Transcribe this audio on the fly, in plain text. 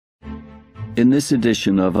In this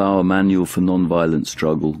edition of our Manual for Nonviolent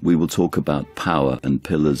Struggle, we will talk about power and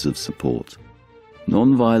pillars of support.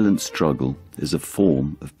 Nonviolent struggle is a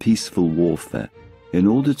form of peaceful warfare. In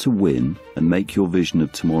order to win and make your vision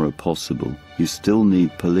of tomorrow possible, you still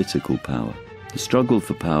need political power. The struggle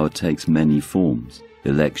for power takes many forms: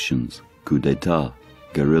 elections, coup d'etat,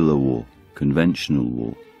 guerrilla war, conventional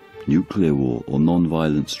war, nuclear war, or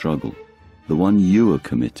nonviolent struggle, the one you are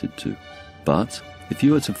committed to. But if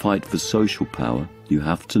you are to fight for social power, you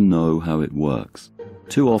have to know how it works.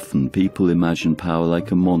 Too often people imagine power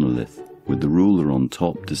like a monolith, with the ruler on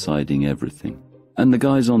top deciding everything. And the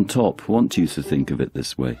guys on top want you to think of it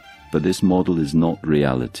this way, but this model is not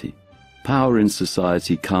reality. Power in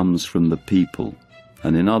society comes from the people,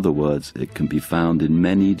 and in other words, it can be found in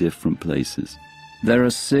many different places. There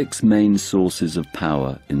are 6 main sources of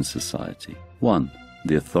power in society. 1.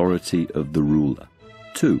 The authority of the ruler.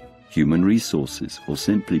 2. Human resources, or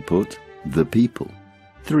simply put, the people.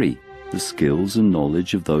 3. The skills and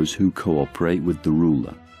knowledge of those who cooperate with the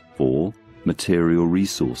ruler. 4. Material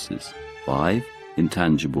resources. 5.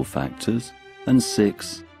 Intangible factors. And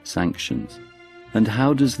 6. Sanctions. And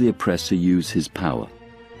how does the oppressor use his power?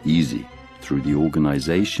 Easy, through the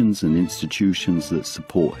organizations and institutions that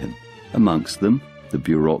support him. Amongst them, the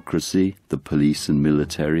bureaucracy, the police and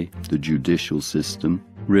military, the judicial system,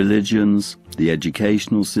 religions, the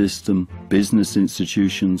educational system, business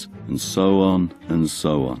institutions, and so on and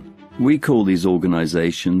so on. We call these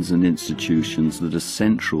organizations and institutions that are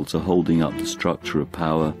central to holding up the structure of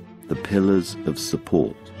power the pillars of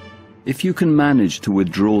support. If you can manage to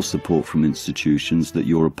withdraw support from institutions that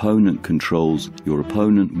your opponent controls, your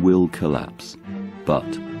opponent will collapse. But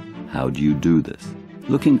how do you do this?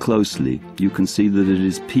 Looking closely, you can see that it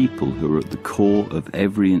is people who are at the core of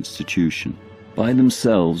every institution. By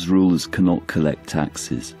themselves, rulers cannot collect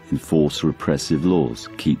taxes, enforce repressive laws,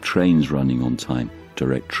 keep trains running on time,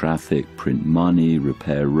 direct traffic, print money,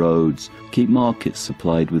 repair roads, keep markets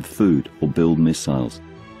supplied with food, or build missiles.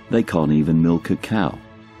 They can't even milk a cow.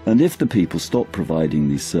 And if the people stop providing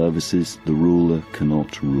these services, the ruler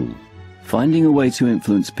cannot rule. Finding a way to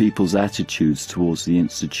influence people's attitudes towards the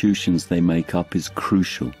institutions they make up is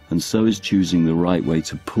crucial, and so is choosing the right way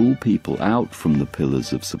to pull people out from the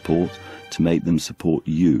pillars of support to make them support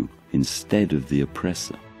you instead of the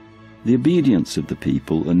oppressor. The obedience of the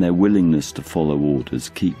people and their willingness to follow orders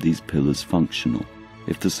keep these pillars functional.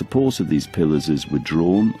 If the support of these pillars is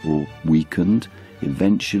withdrawn or weakened,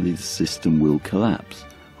 eventually the system will collapse.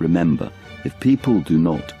 Remember, if people do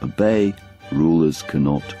not obey, rulers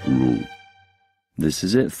cannot rule. This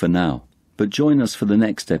is it for now, but join us for the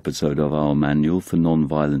next episode of our Manual for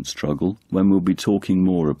Nonviolent Struggle, when we'll be talking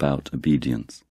more about obedience.